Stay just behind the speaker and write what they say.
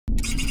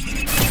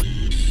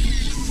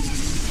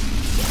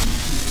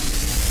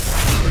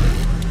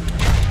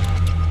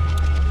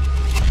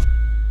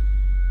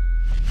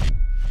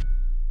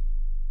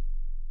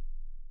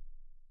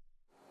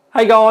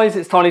Hey guys,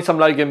 it's Tiny Tom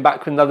Logan back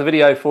with another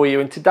video for you,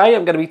 and today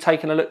I'm going to be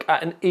taking a look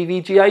at an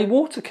EVGA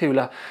water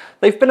cooler.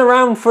 They've been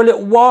around for a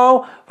little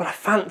while, but I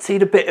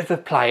fancied a bit of a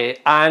play,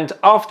 and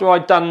after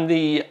I'd done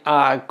the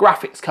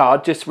graphics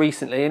card just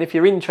recently, and if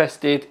you're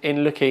interested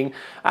in looking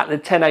at the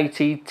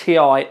 1080 Ti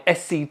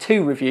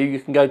SC2 review, you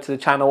can go to the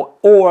channel,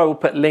 or I will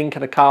put a link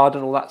and a card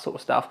and all that sort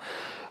of stuff.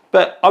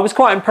 But I was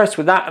quite impressed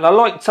with that, and I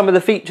liked some of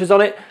the features on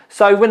it.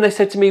 So when they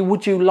said to me,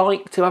 would you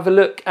like to have a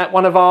look at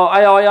one of our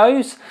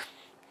AIOs?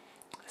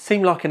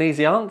 Seemed like an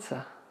easy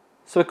answer.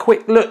 So a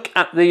quick look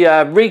at the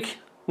rig.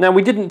 Now,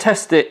 we didn't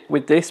test it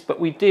with this, but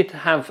we did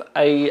have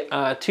a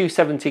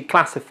 270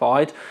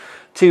 classified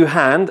to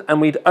hand, and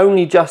we'd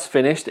only just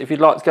finished, if you'd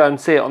like to go and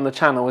see it on the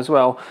channel as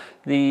well,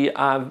 the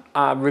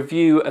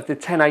review of the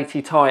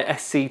 1080 Ti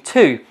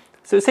SC2.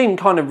 So it seemed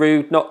kind of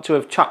rude not to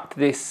have chucked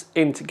this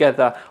in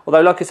together,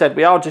 although like I said,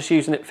 we are just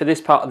using it for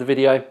this part of the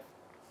video,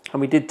 and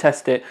we did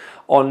test it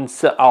on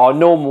our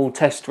normal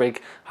test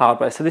rig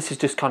hardware. So this is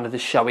just kind of the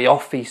showy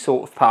offy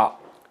sort of part.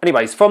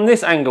 Anyways, from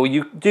this angle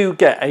you do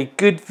get a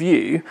good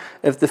view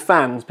of the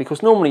fans,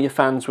 because normally your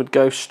fans would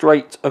go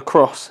straight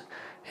across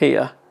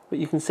here, but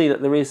you can see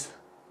that there is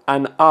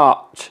an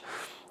arch,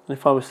 and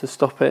if I was to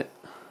stop it,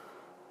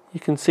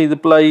 you can see the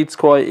blades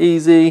quite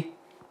easy,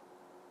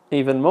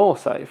 even more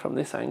so from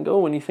this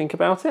angle when you think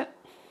about it.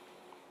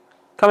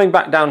 Coming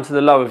back down to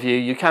the lower view,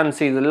 you can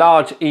see the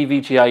large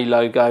EVGA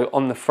logo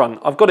on the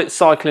front. I've got it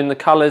cycling the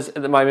colours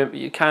at the moment, but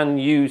you can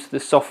use the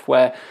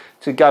software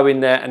to go in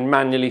there and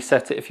manually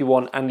set it if you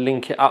want, and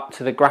link it up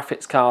to the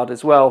graphics card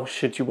as well,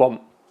 should you want.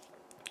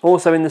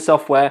 Also in the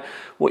software,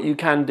 what you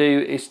can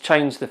do is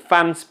change the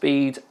fan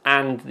speed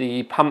and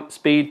the pump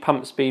speed.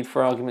 Pump speed,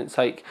 for argument's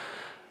sake,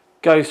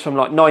 goes from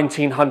like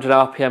 1900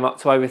 RPM up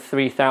to over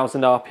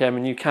 3000 RPM,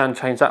 and you can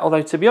change that.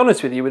 Although, to be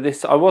honest with you, with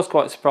this I was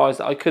quite surprised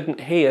that I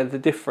couldn't hear the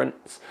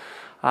difference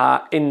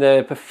in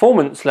the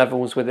performance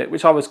levels with it,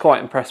 which I was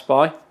quite impressed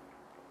by,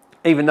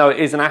 even though it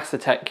is an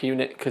Acetec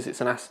unit, because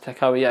it's an Acetec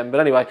OEM. But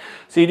anyway,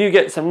 so you do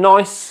get some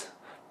nice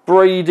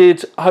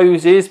braided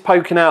hoses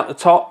poking out the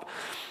top.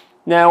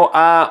 Now,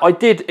 I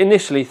did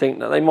initially think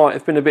that they might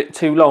have been a bit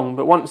too long,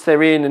 but once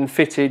they're in and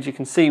fitted, you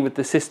can see with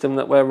the system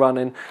that we're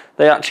running,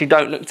 they actually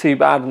don't look too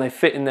bad, and they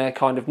fit in there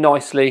kind of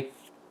nicely.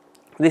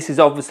 This is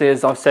obviously,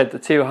 as I've said, the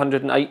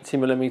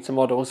 280mm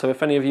model, so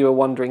if any of you are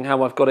wondering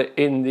how I've got it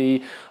in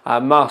the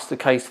Master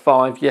Case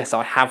 5, yes,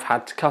 I have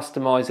had to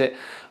customise it,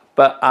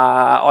 but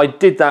I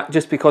did that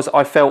just because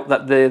I felt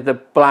that the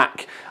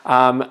black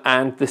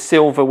and the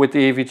silver with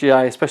the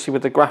EVGA, especially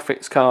with the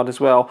graphics card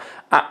as well,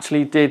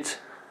 actually did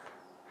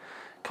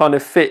kind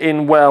of fit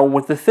in well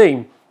with the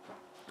theme.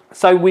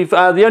 So we've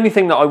the only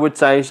thing that I would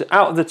say is,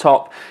 out of the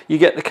top you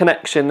get the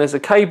connection. There's a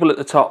cable at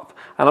the top,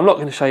 and I'm not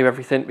going to show you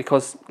everything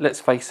because, let's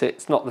face it,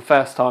 it's not the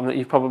first time that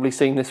you've probably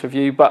seen this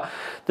review, but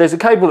there's a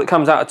cable that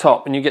comes out the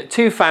top, and you get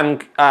two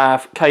fan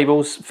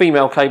cables,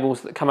 female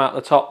cables, that come out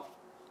the top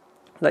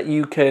that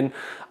you can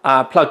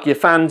plug your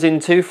fans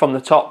into from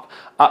the top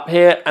up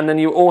here, and then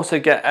you also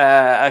get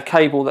a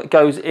cable that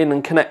goes in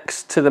and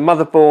connects to the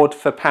motherboard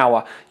for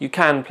power. You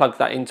can plug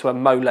that into a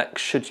Molex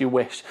should you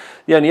wish.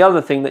 The only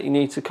other thing that you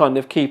need to kind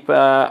of keep an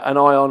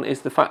eye on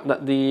is the fact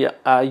that the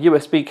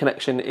USB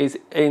connection is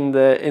in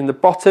the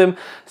bottom,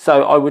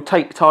 so I would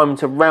take time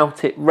to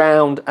route it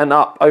round and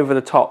up over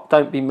the top.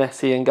 Don't be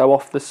messy and go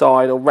off the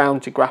side or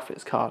round your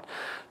graphics card.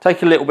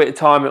 Take a little bit of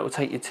time. It will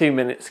take you 2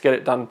 minutes to get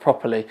it done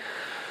properly.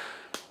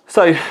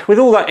 So with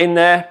all that in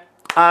there,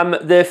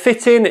 the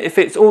fitting, it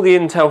fits all the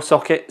Intel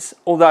sockets,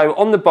 although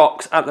on the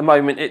box at the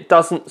moment it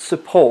doesn't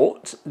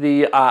support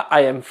the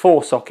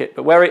AM4 socket,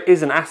 but where it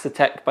is an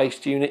Acetec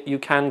based unit, you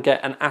can get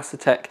an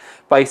Acetec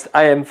based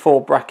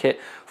AM4 bracket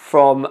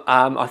from,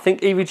 I think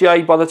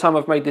EVGA, by the time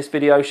I've made this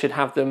video, should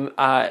have them,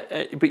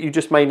 but you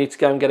just may need to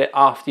go and get it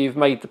after you've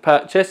made the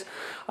purchase.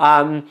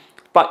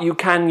 But you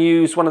can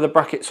use one of the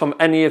brackets from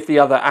any of the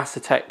other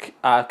Acetec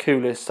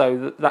coolers,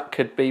 so that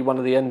could be one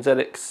of the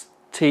NZXT,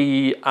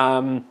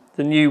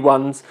 the new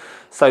ones,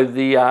 so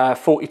the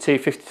 42,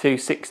 52,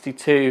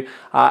 62,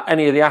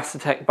 any of the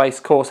Acetec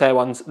based Corsair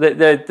ones.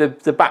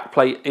 The back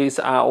plate is,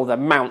 or the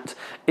mount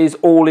is,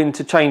 all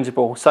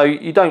interchangeable, so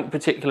you don't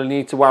particularly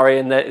need to worry,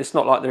 and it's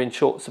not like they're in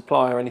short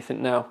supply or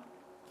anything now.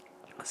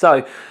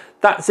 So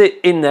that's it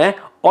in there.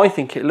 I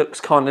think it looks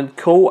kind of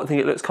cool. I think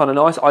it looks kind of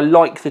nice. I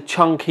like the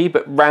chunky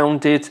but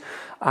rounded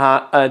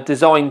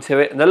design to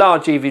it, and the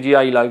large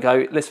EVGA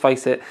logo. Let's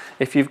face it,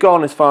 if you've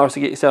gone as far as to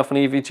get yourself an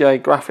EVGA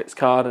graphics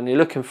card and you're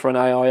looking for an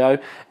AIO,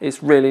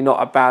 it's really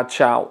not a bad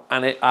shout,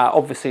 and it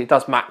obviously it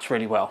does match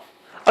really well.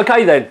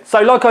 Okay then,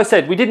 so like I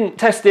said, we didn't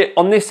test it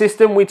on this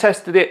system, we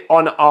tested it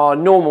on our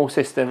normal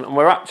system, and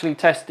we're actually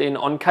testing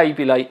on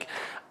Kaby Lake,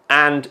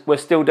 and we're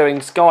still doing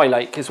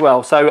Skylake as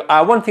well. So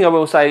one thing I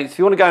will say is, if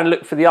you want to go and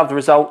look for the other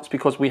results,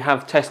 because we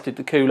have tested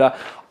the cooler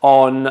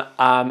on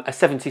a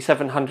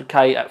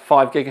 7700K at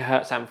 5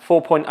 GHz and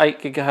 4.8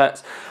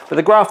 GHz. But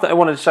the graph that I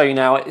wanted to show you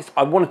now is,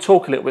 I want to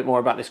talk a little bit more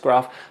about this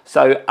graph,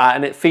 so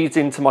and it feeds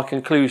into my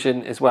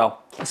conclusion as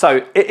well.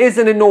 So it is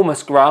an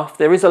enormous graph.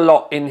 There is a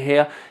lot in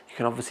here. You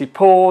can obviously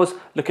pause,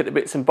 look at the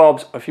bits and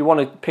bobs, or if you want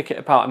to pick it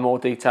apart in more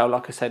detail,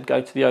 like I said, go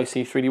to the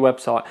OC3D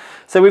website.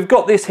 So we've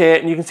got this here,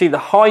 and you can see the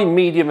high,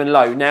 medium and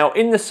low. Now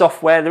in the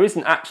software there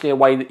isn't actually a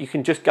way that you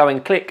can just go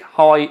and click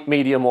high,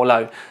 medium or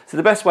low. So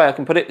the best way I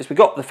can put it is we've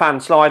got the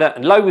fan slider,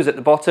 and low was at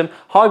the bottom,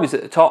 high was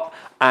at the top,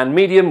 and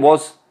medium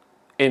was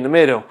in the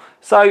middle.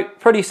 So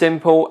pretty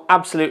simple,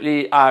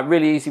 absolutely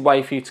really easy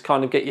way for you to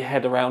kind of get your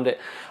head around it.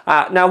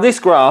 Now this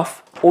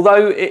graph,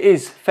 although it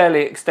is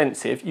fairly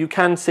extensive, you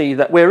can see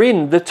that we're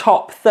in the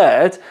top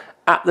third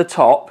at the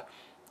top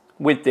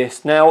with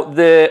this. Now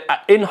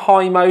in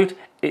high mode,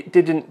 it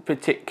didn't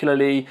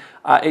particularly,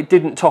 it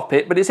didn't top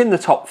it, but it's in the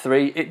top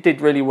 3. It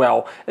did really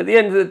well. At the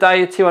end of the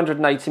day, a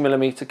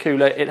 280mm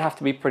cooler, it'd have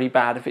to be pretty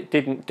bad if it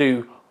didn't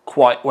do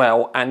quite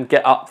well and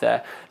get up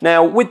there.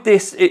 Now with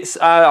this, it's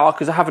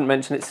because I haven't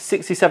mentioned, it's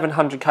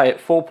 6700K at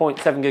 4.7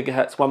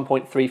 GHz,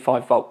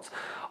 1.35 volts.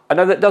 I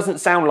know that doesn't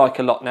sound like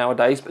a lot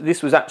nowadays, but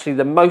this was actually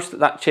the most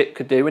that chip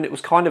could do, and it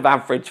was kind of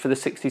average for the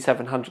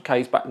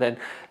 6700Ks back then.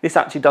 This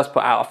actually does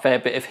put out a fair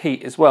bit of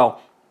heat as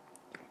well.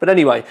 But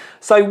anyway,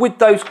 so with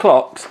those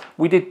clocks,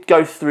 we did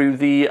go through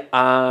the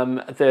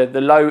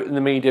low, and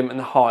the medium and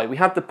the high. We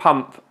had the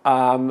pump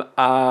on,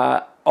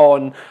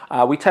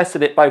 we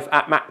tested it both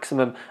at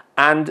maximum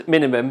and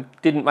minimum,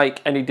 didn't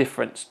make any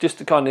difference. Just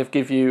to kind of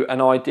give you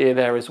an idea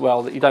there as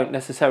well, that you don't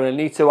necessarily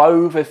need to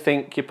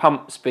overthink your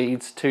pump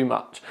speeds too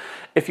much.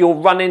 If you're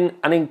running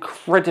an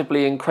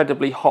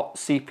incredibly hot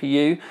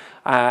CPU,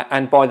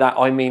 and by that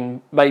I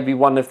mean maybe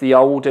one of the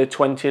older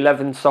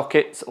 2011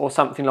 sockets or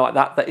something like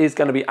that, that is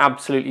going to be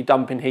absolutely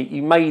dumping heat,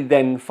 you may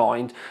then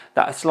find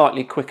that a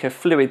slightly quicker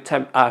fluid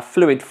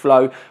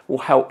flow will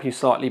help you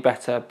slightly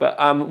better. But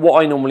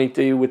what I normally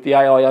do with the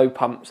AIO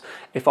pumps,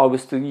 if I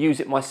was to use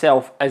it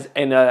myself as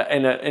in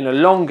a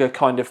longer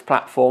kind of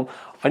platform,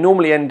 I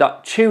normally end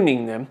up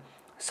tuning them.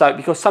 So,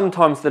 because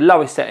sometimes the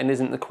lowest setting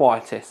isn't the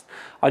quietest,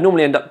 I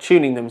normally end up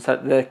tuning them so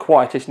that they're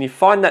quietest, and you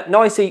find that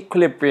nice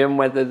equilibrium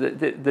where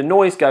the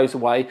noise goes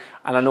away,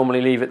 and I normally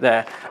leave it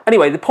there.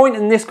 Anyway, the point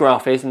in this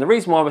graph is, and the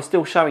reason why we're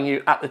still showing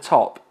you at the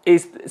top,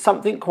 is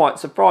something quite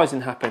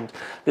surprising happened.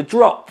 The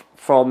drop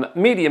from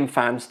medium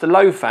fans to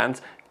low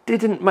fans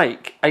didn't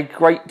make a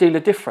great deal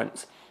of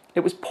difference.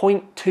 It was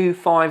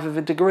 0.25 of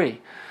a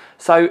degree.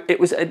 So it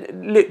was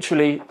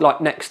literally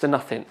like next to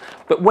nothing.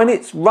 But when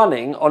it's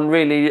running on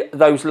really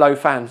those low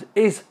fans,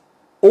 it is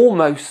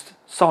almost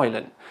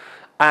silent.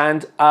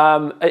 And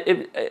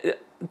to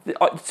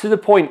the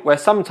point where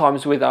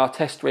sometimes with our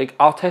test rig,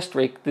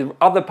 the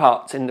other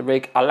parts in the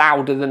rig are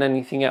louder than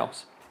anything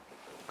else.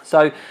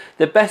 So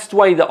the best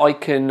way that I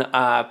can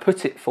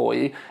put it for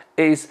you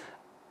is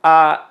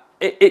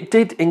it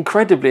did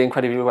incredibly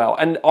well.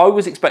 And I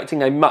was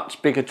expecting a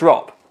much bigger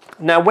drop.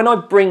 Now when I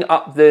bring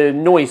up the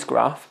noise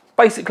graph,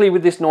 basically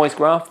with this noise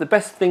graph, the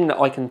best thing that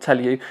I can tell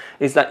you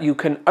is that you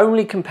can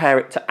only compare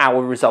it to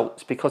our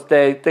results, because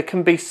there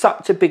can be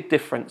such a big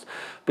difference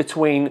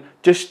between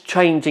just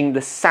changing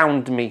the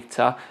sound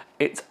meter.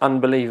 It's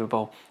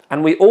unbelievable.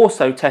 And we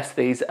also test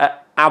these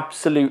at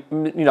absolute,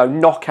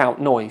 knockout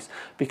noise,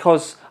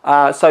 because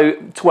so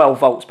 12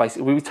 volts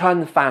basically. We turn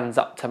the fans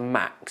up to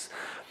max.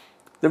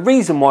 The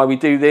reason why we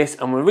do this,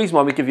 and the reason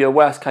why we give you a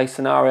worst case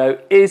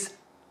scenario, is,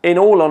 in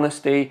all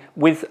honesty,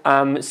 with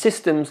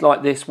systems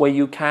like this where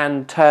you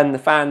can turn the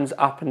fans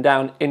up and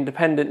down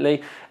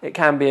independently, it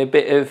can be a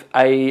bit of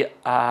a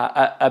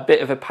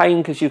pain,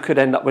 because you could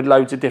end up with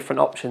loads of different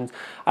options.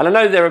 And I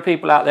know there are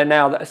people out there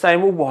now that are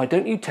saying, well, why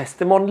don't you test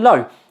them on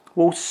low?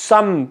 Well,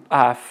 some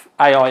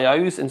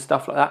AIOs and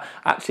stuff like that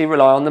actually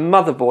rely on the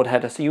motherboard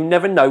header, so you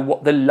never know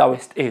what the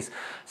lowest is.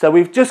 So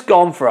we've just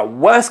gone for a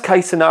worst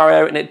case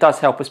scenario, and it does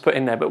help us put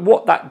in there. But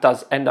what that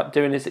does end up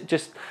doing is it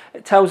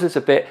tells us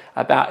a bit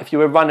about if you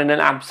were running an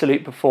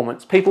absolute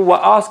performance. People were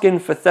asking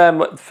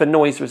for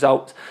noise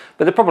results,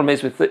 but the problem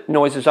is with the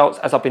noise results,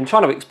 as I've been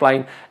trying to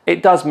explain,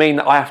 it does mean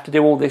that I have to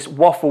do all this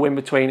waffle in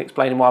between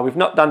explaining why we've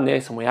not done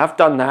this and we have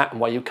done that, and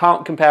why you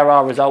can't compare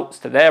our results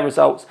to their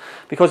results,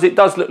 because it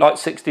does look like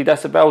 60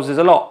 decibels is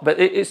a lot, but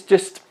it's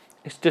just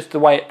the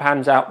way it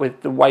pans out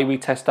with the way we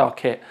test our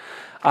kit.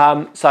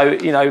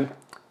 So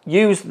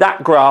use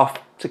that graph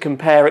to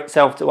compare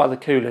itself to other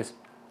coolers.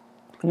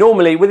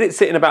 Normally, with it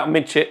sitting about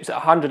midships at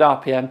 100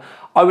 RPM,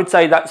 I would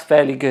say that's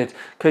fairly good,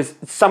 because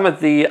some of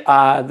the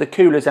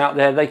coolers out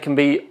there, they can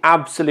be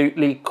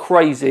absolutely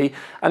crazy,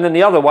 and then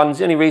the other ones,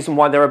 the only reason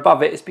why they're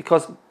above it is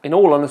because, in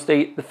all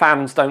honesty, the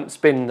fans don't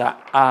spin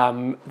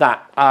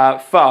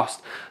that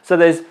fast. So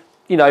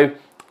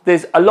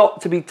there's a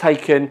lot to be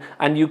taken,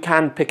 and you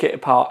can pick it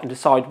apart and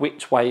decide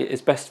which way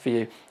is best for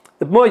you.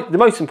 The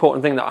most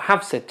important thing that I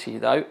have said to you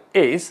though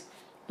is,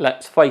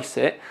 let's face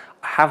it,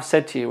 I have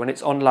said to you when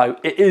it's on low,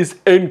 it is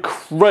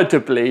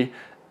incredibly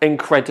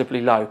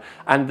low.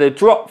 And the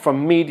drop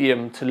from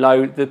medium to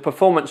low, the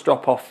performance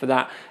drop off for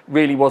that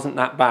really wasn't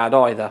that bad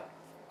either.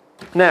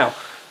 Now,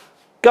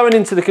 going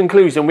into the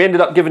conclusion, we ended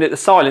up giving it the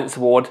Silence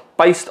Award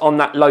based on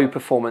that low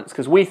performance,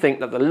 because we think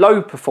that the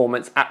low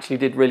performance actually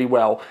did really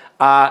well.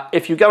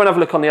 If you go and have a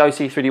look on the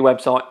OC3D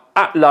website,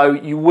 at low,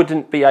 you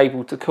wouldn't be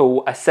able to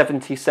cool a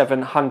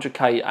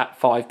 7700K at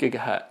 5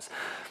 gigahertz.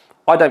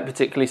 I don't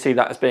particularly see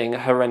that as being a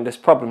horrendous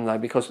problem though,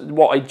 because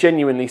what I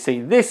genuinely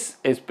see this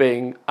as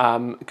being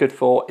good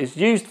for is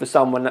used for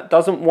someone that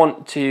doesn't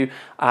want to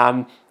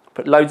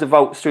put loads of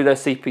volts through their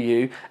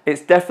CPU.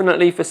 It's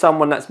definitely for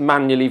someone that's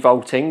manually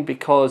volting,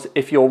 because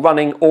if you're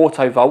running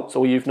auto volts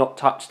or you've not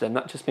touched them,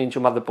 that just means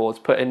your motherboard's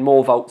putting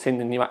more volts in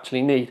than you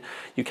actually need.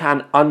 You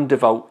can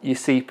undervolt your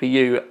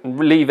CPU and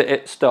leave it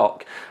at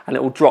stock and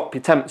it will drop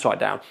your temps right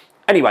down.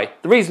 Anyway,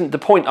 the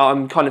point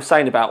I'm kind of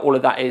saying about all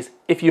of that is,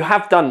 if you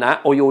have done that,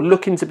 or you're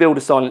looking to build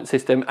a silent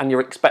system and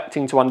you're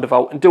expecting to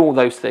undervolt and do all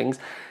those things,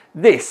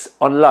 this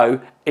on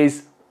low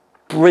is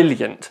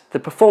brilliant. The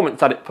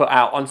performance that it put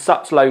out on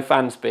such low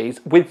fan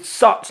speeds with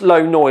such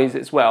low noise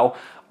as well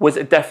was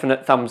a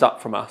definite thumbs up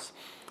from us.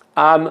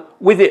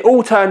 With it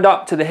all turned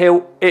up to the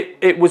hill,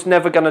 it was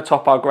never going to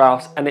top our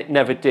graphs, and it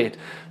never did.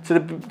 To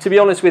be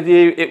honest with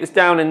you, it was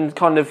down in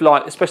kind of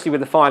like, especially with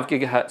the 5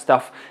 gigahertz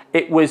stuff,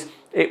 it was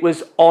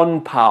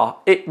on par.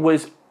 It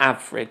was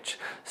average.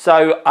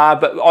 So,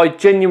 but I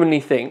genuinely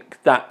think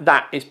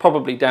that is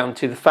probably down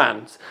to the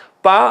fans.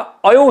 But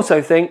I also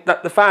think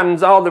that the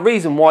fans are the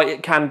reason why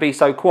it can be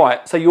so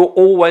quiet. So you're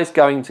always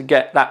going to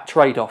get that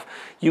trade-off.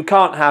 You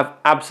can't have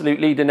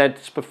absolute leading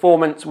edge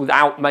performance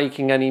without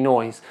making any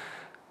noise,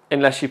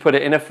 unless you put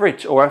it in a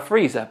fridge or a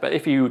freezer. But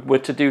if you were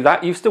to do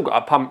that, you've still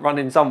got a pump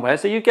running somewhere.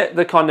 So you get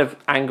the kind of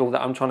angle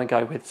that I'm trying to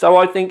go with. So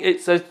I think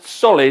it's a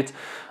solid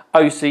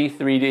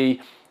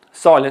OC3D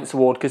Silence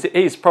Award, because it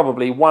is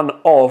probably one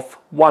of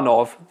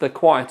the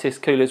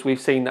quietest coolers we've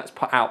seen that's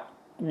put out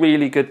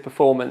really good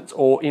performance,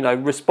 or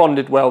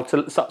responded well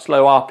to such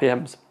low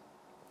RPMs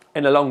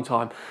in a long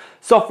time.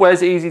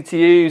 Software's easy to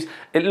use,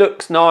 it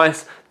looks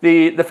nice.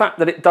 The fact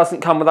that it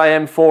doesn't come with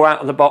AM4 out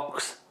of the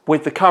box,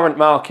 with the current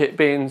market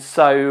being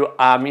so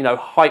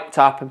hyped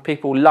up and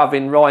people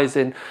loving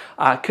Ryzen,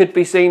 could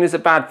be seen as a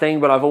bad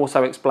thing, but I've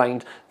also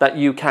explained that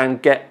you can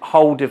get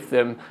hold of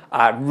them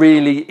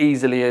really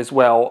easily as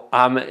well.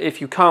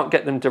 If you can't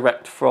get them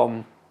direct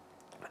from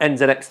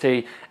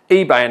NZXT,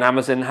 eBay and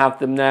Amazon have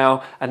them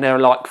now, and they're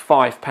like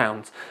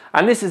 £5.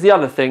 And this is the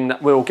other thing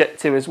that we'll get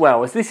to as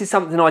well, is this is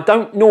something I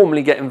don't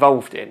normally get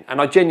involved in, and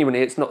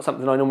it's not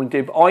something I normally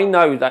do, but I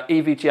know that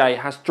EVGA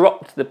has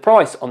dropped the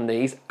price on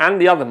these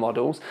and the other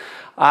models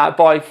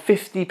by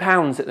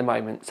 £50 at the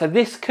moment. So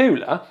this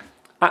cooler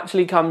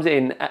actually comes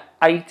in at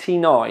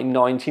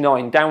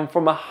 $89.99, down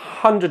from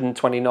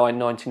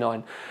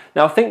 $129.99.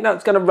 Now I think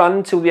that's going to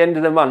run till the end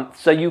of the month,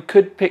 so you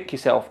could pick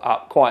yourself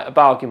up quite a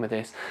bargain with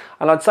this.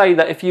 And I'd say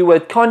that if you were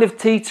kind of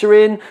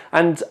teetering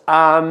and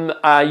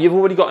you've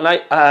already got an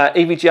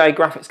EVGA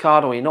graphics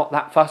card, or you're not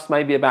that fussed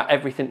maybe about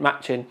everything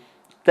matching,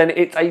 then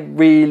it's a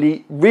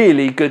really,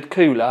 really good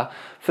cooler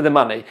for the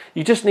money.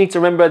 You just need to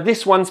remember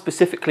this one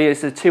specifically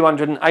is a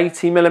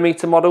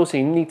 280mm model, so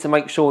you need to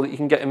make sure that you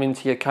can get them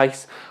into your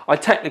case. I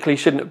technically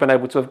shouldn't have been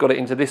able to have got it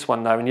into this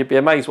one though, and you'd be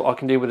amazed what I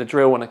can do with a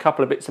drill and a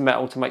couple of bits of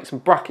metal to make some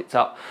brackets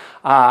up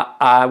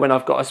when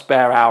I've got a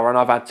spare hour and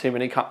I've had too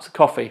many cups of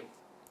coffee.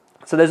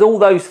 So there's all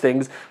those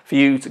things for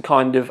you to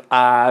kind of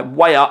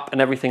weigh up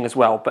and everything as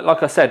well. But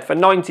like I said, for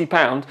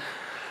 £90,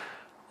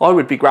 I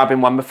would be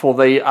grabbing one before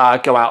they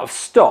go out of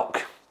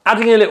stock.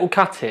 Adding a little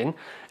cut in,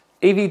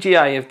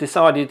 EVGA have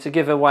decided to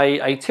give away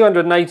a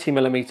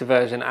 280mm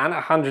version and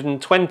a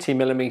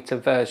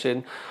 120mm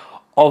version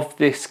of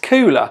this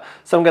cooler.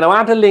 So I'm going to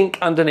add a link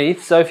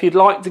underneath, so if you'd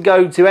like to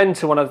go to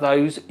enter one of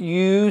those,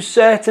 you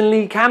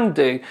certainly can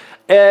do.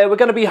 We're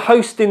going to be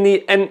hosting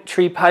the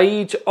entry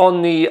page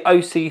on the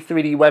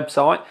OC3D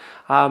website,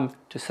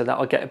 just so that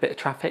I'll get a bit of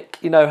traffic,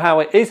 you know how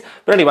it is.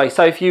 But anyway,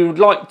 so if you'd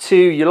like to,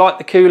 you like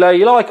the cooler,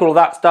 you like all of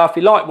that stuff,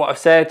 you like what I've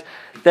said,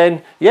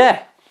 then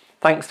yeah,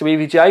 thanks to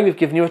EVGA, we've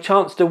given you a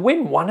chance to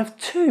win one of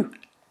two.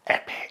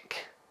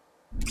 Epic.